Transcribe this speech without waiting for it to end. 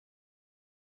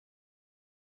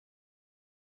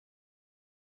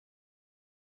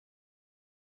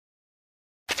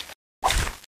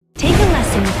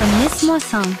blessing from Miss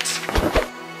Moissan.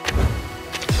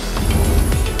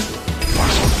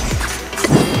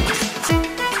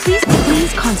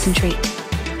 Please concentrate.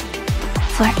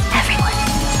 For everyone.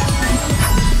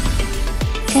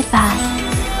 Goodbye.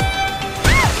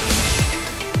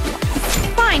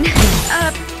 Fine.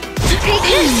 Take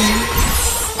this.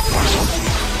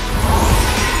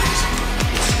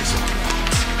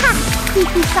 The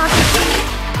satisfaction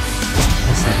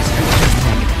is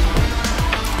negative.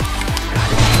 Got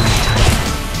it in the right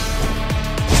time.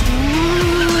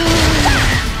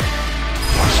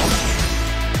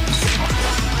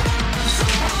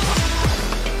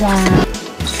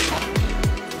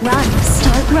 Run.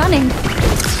 Start running.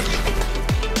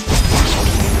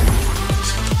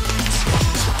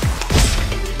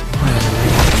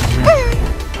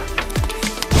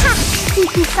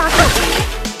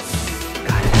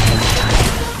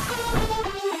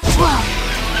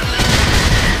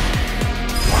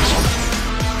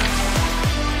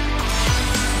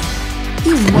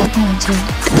 You won't want to.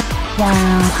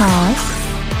 Wow, pause.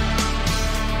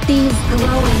 These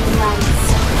glowing lights.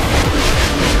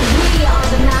 We are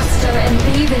the master and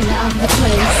maven of the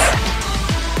place.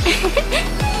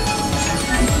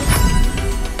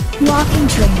 Walking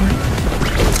trainer.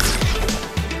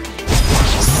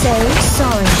 So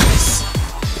sorrowless.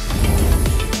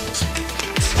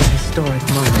 A historic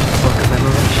moment for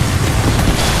commemoration.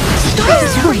 Stop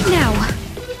this right now!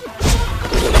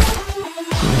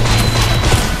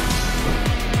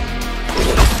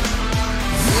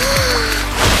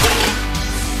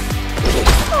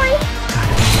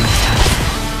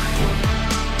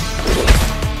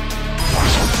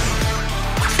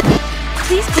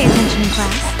 Please pay attention in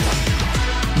class.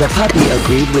 The puppy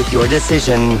agreed with your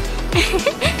decision.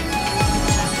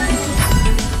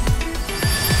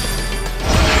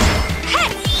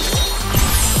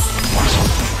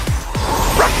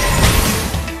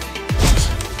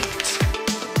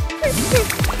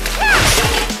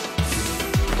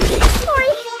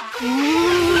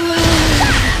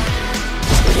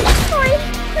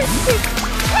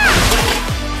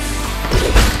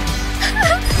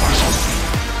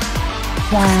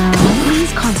 Wow,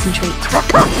 please concentrate.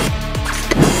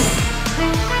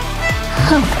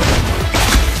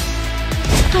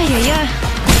 Ay.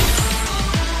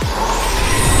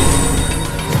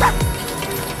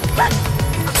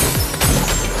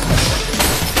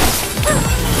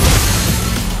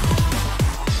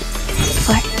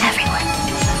 For everyone.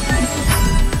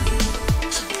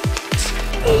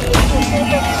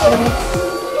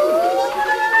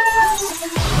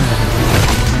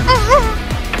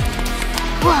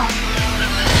 Whoa.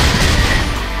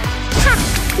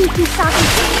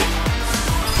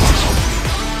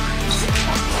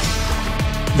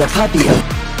 The puppy.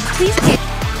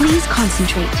 Please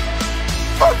concentrate.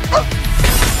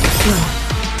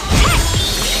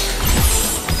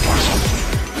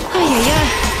 Ay.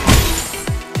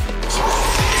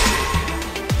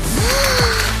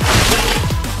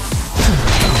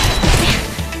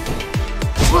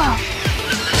 Whoa.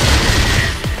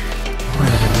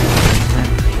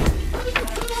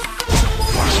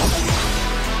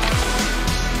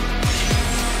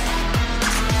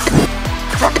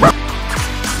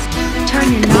 Turn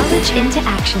your knowledge into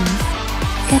actions.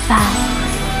 Goodbye.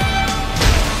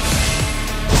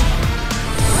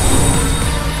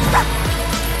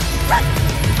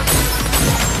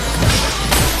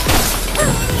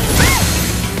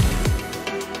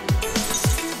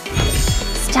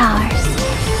 Stars.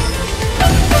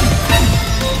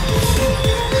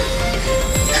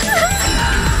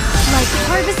 Like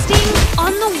harvesting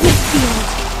on the wheat field.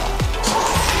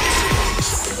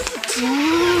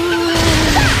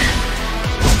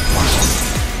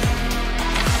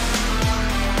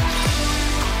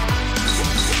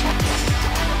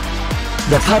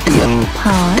 The puppy and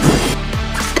Pause.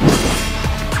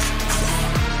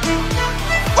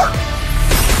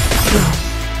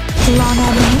 Long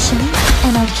admiration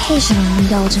and occasional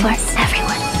indulgence. For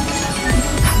everyone.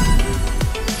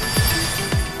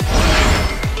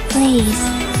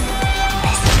 Please.